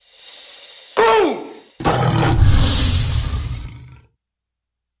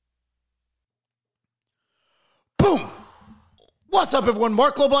What's up, everyone?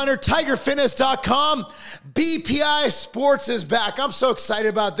 Mark Lobliner, TigerFitness.com. BPI Sports is back. I'm so excited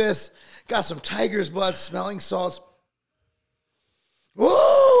about this. Got some tiger's blood smelling salts.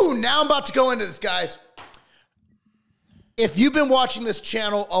 Woo! Now I'm about to go into this, guys. If you've been watching this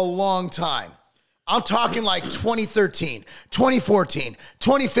channel a long time, I'm talking like 2013, 2014,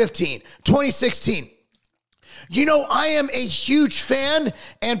 2015, 2016. You know, I am a huge fan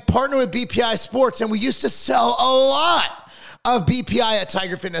and partner with BPI Sports, and we used to sell a lot of BPI at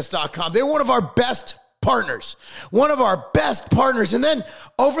TigerFitness.com. They were one of our best partners. And then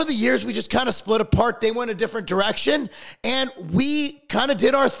over the years, we just kind of split apart. They went a different direction, and we kind of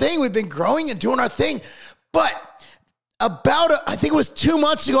did our thing. We've been growing and doing our thing. But I think it was 2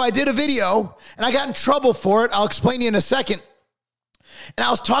 months ago, I did a video, and I got in trouble for it. I'll explain to you in a second. And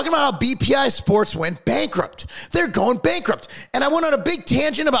I was talking about how BPI Sports went bankrupt. They're going bankrupt. And I went on a big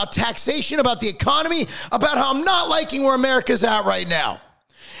tangent about taxation, about the economy, about how I'm not liking where America's at right now.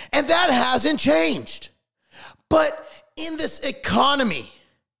 And that hasn't changed. But in this economy,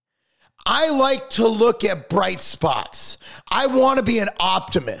 I like to look at bright spots. I want to be an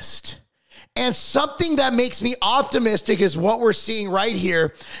optimist. And something that makes me optimistic is what we're seeing right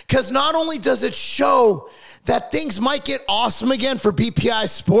here. Because not only does it show that things might get awesome again for BPI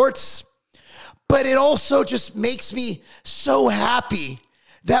Sports, but it also just makes me so happy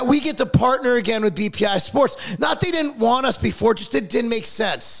that we get to partner again with BPI Sports. Not they didn't want us before, just it didn't make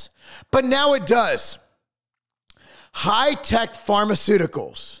sense. But now it does. High-tech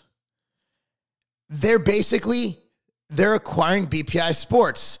pharmaceuticals. They're acquiring BPI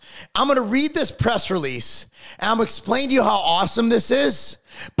Sports. I'm going to read this press release, and I'm going to explain to you how awesome this is.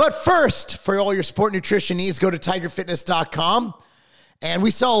 But first, for all your sport nutrition needs, go to TigerFitness.com. And we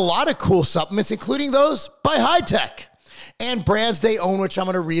sell a lot of cool supplements, including those by High-Tech and brands they own, which I'm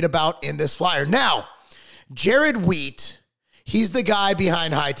going to read about in this flyer. Now, Jared Wheat, he's the guy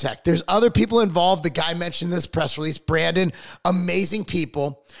behind High-Tech. There's other people involved. The guy mentioned in this press release, Brandon, amazing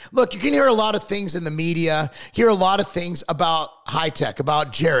people. Look, you can hear a lot of things in the media, hear a lot of things about High-Tech,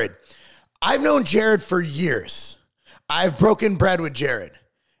 about Jared. I've known Jared for years. I've broken bread with Jared.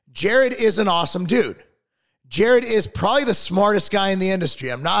 Jared is an awesome dude. Jared is probably the smartest guy in the industry.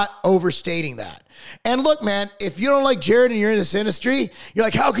 I'm not overstating that. And look, man, if you don't like Jared and you're in this industry, you're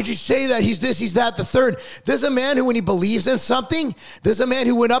like, how could you say that? He's this, he's that, the third. There's a man who, when he believes in something, there's a man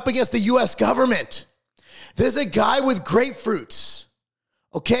who went up against the U.S. government. There's a guy with grapefruits.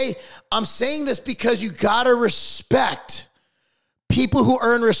 Okay? I'm saying this because you gotta respect people who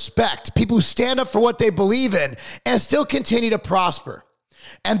earn respect, people who stand up for what they believe in and still continue to prosper.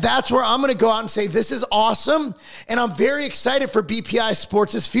 And that's where I'm going to go out and say, this is awesome. And I'm very excited for BPI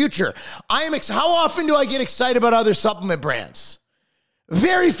Sports' future. How often do I get excited about other supplement brands?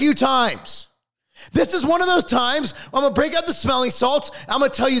 Very few times. This is one of those times I'm going to break out the smelling salts. I'm going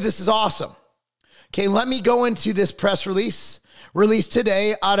to tell you this is awesome. Okay, let me go into this press release released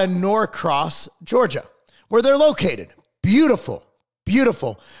today out of Norcross, Georgia, where they're located. Beautiful,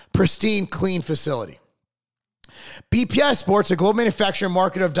 pristine, clean facility. BPI Sports, a global manufacturer and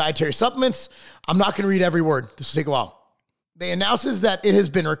marketer of dietary supplements. I'm not going to read every word. This will take a while. They announces that it has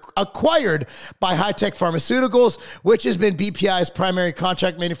been acquired by High-Tech Pharmaceuticals, which has been BPI's primary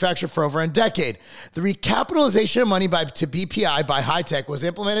contract manufacturer for over a decade. The recapitalization of money to BPI by High-Tech was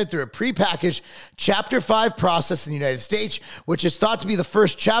implemented through a prepackaged Chapter 5 process in the United States, which is thought to be the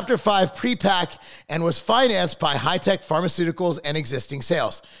first Chapter 5 prepack and was financed by High-Tech Pharmaceuticals and existing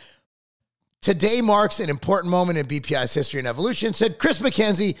sales. Today marks an important moment in BPI's history and evolution, said Chris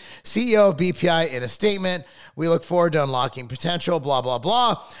McKenzie, CEO of BPI, in a statement. We look forward to unlocking potential, blah, blah,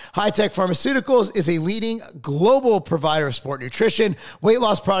 blah. High-Tech Pharmaceuticals is a leading global provider of sport nutrition, weight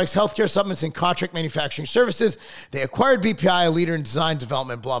loss products, healthcare supplements, and contract manufacturing services. They acquired BPI, a leader in design,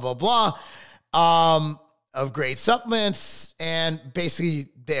 development, blah, blah, blah, of great supplements, and basically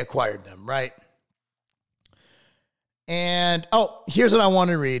they acquired them, right? And, here's what I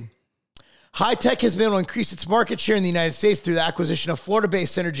want to read. High-Tech has been able to increase its market share in the United States through the acquisition of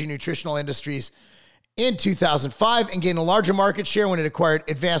Florida-based Synergy Nutritional Industries in 2005 and gained a larger market share when it acquired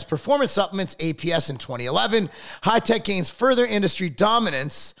Advanced Performance Supplements, APS, in 2011. High-Tech gains further industry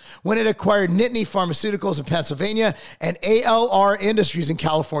dominance when it acquired Nittany Pharmaceuticals in Pennsylvania and ALR Industries in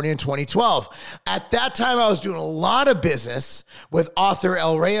California in 2012. At that time, I was doing a lot of business with author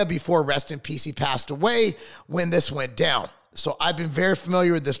El Rey before, rest in peace, he passed away when this went down. So I've been very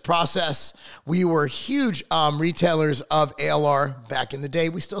familiar with this process. We were huge retailers of ALR back in the day.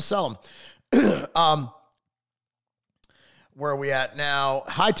 We still sell them. where are we at now?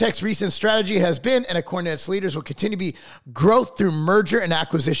 High-Tech's recent strategy has been, and according to its leaders, will continue to be growth through merger and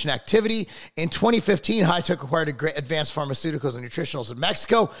acquisition activity. In 2015, High-Tech acquired Advanced Pharmaceuticals and Nutritionals in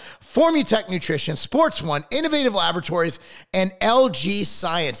Mexico, Formutech Nutrition, Sports One, Innovative Laboratories, and LG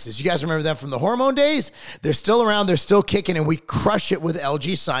Sciences. You guys remember them from the hormone days? They're still around. They're still kicking, and we crush it with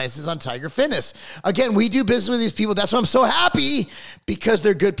LG Sciences on Tiger Fitness. Again, we do business with these people. That's why I'm so happy, because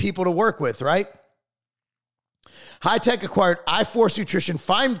they're good people to work with, right? High-Tech acquired iForce Nutrition,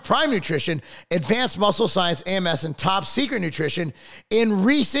 Prime Nutrition, Advanced Muscle Science, AMS, and Top Secret Nutrition. In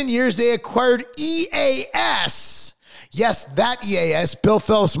recent years, they acquired EAS. Yes, that EAS, Bill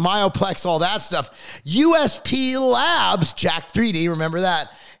Phillips, Myoplex, all that stuff. USP Labs, Jack 3D, remember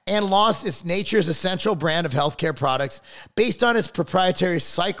that, and launched its Nature's Essential brand of healthcare products based on its proprietary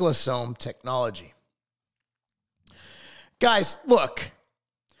cyclosome technology. Guys, look,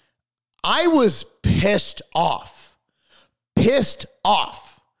 I was pissed off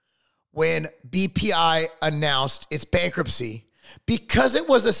when BPI announced its bankruptcy, because it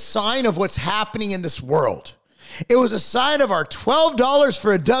was a sign of what's happening in this world. It was a sign of our $12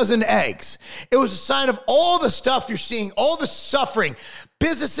 for a dozen eggs. It was a sign of all the stuff you're seeing, all the suffering,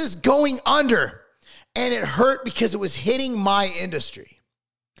 businesses going under. And it hurt because it was hitting my industry.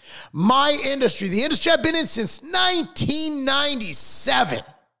 My industry, the industry I've been in since 1997.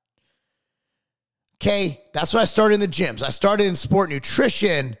 Okay, that's when I started in the gyms. I started in sport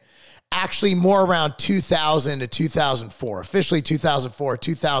nutrition, actually more around 2000 to 2004, officially 2004,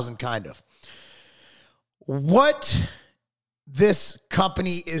 2000 kind of. What this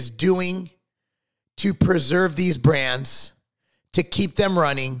company is doing to preserve these brands, to keep them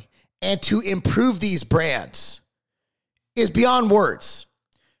running, and to improve these brands is beyond words.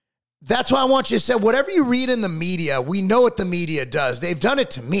 That's why I want you to say, whatever you read in the media, we know what the media does. They've done it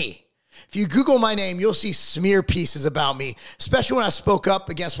to me. If you Google my name, you'll see smear pieces about me, especially when I spoke up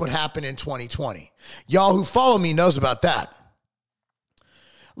against what happened in 2020. Y'all who follow me knows about that.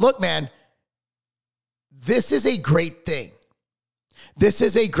 Look, man, this is a great thing. This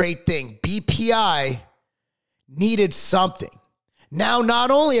is a great thing. BPI needed something. Now,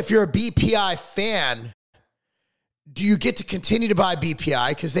 not only if you're a BPI fan, do you get to continue to buy BPI,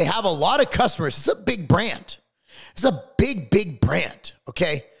 because they have a lot of customers. It's a big brand. It's a big, big brand,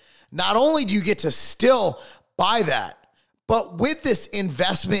 okay? Not only do you get to still buy that, but with this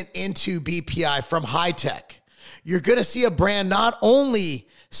investment into BPI from High-Tech, you're going to see a brand not only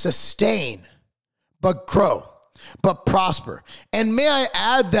sustain, but grow, but prosper. And may I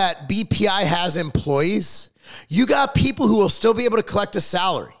add that BPI has employees. You got people who will still be able to collect a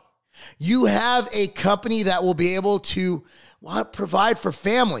salary. You have a company that will be able to provide for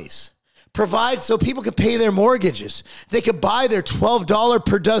families. Provide so people can pay their mortgages. They could buy their $12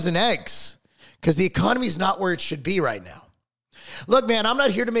 per dozen eggs, because the economy is not where it should be right now. Look, man, I'm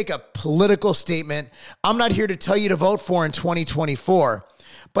not here to make a political statement. I'm not here to tell you to vote for in 2024.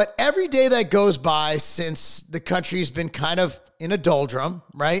 But every day that goes by since the country's been kind of in a doldrum,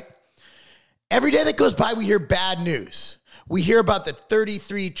 right? Every day that goes by, we hear bad news. We hear about the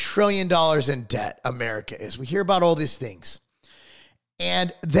 $33 trillion in debt America is. We hear about all these things.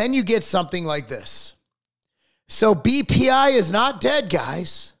 And then you get something like this. So BPI is not dead,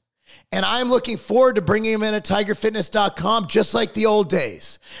 guys. And I'm looking forward to bringing them in at tigerfitness.com, just like the old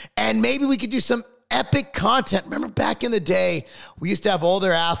days. And maybe we could do some epic content. Remember back in the day, we used to have all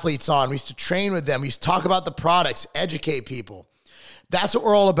their athletes on. We used to train with them. We used to talk about the products, educate people. That's what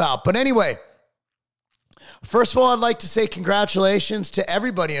we're all about. But anyway, first of all, I'd like to say congratulations to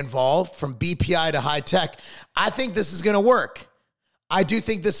everybody involved, from BPI to High-Tech. I think this is going to work. I do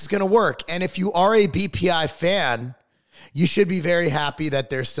think this is going to work. And if you are a BPI fan, you should be very happy that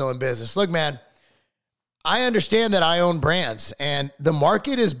they're still in business. Look, man, I understand that I own brands, and the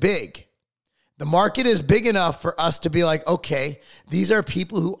market is big. The market is big enough for us to be like, okay, these are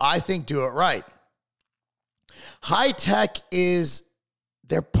people who I think do it right. High-Tech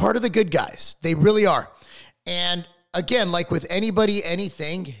they're part of the good guys. They really are. And again, like with anybody,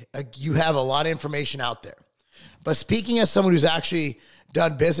 anything, you have a lot of information out there. But speaking as someone who's actually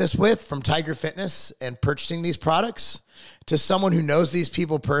done business with, from Tiger Fitness and purchasing these products, to someone who knows these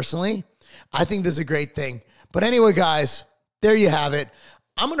people personally, I think this is a great thing. But anyway, guys, there you have it.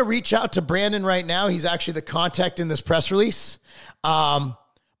 I'm going to reach out to Brandon right now. He's actually the contact in this press release. I'm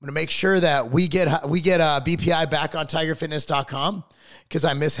going to make sure that we get BPI back on tigerfitness.com, because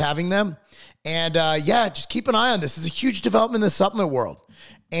I miss having them. And just keep an eye on this. It's a huge development in the supplement world.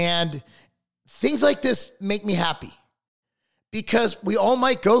 And things like this make me happy, because we all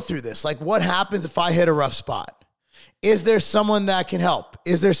might go through this. Like, what happens if I hit a rough spot? Is there someone that can help?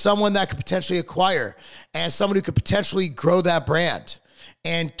 Is there someone that could potentially acquire and someone who could potentially grow that brand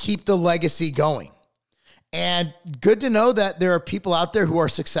and keep the legacy going? And good to know that there are people out there who are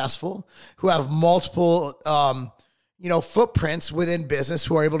successful, who have multiple, footprints within business,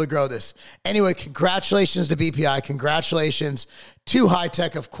 who are able to grow this. Anyway, congratulations to BPI. Congratulations to High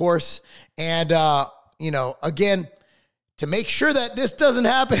Tech, of course. And, again, to make sure that this doesn't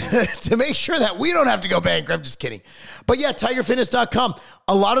happen, to make sure that we don't have to go bankrupt. Just kidding. But yeah, tigerfitness.com.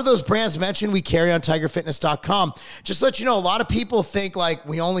 A lot of those brands mentioned we carry on tigerfitness.com. Just to let you know, a lot of people think like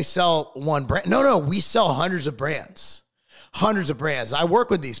we only sell one brand. No, we sell hundreds of brands. Hundreds of brands. I work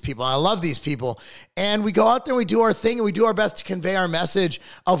with these people. I love these people. And we go out there and we do our thing and we do our best to convey our message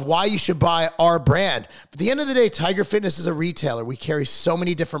of why you should buy our brand. But at the end of the day, Tiger Fitness is a retailer. We carry so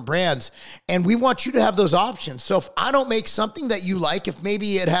many different brands and we want you to have those options. So if I don't make something that you like, if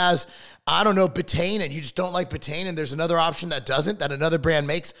maybe it has, betaine and you just don't like betaine and there's another option that doesn't, that another brand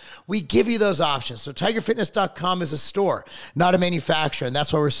makes, we give you those options. So tigerfitness.com is a store, not a manufacturer. And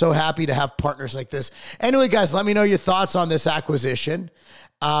that's why we're so happy to have partners like this. Anyway, guys, let me know your thoughts on this acquisition.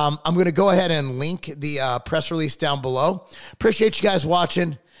 I'm going to go ahead and link the press release down below. Appreciate you guys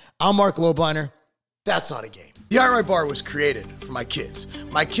watching. I'm Mark Lobliner. That's not a game. The Outright Bar was created for my kids.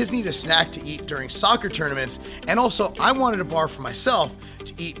 My kids need a snack to eat during soccer tournaments, and also I wanted a bar for myself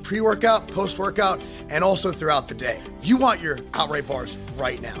to eat pre-workout, post-workout, and also throughout the day. You want your Outright Bars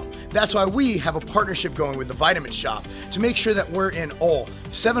right now. That's why we have a partnership going with the Vitamin Shop to make sure that we're in all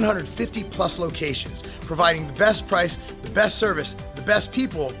 750 plus locations, providing the best price, the best service, the best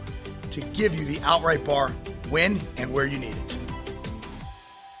people to give you the Outright Bar when and where you need it.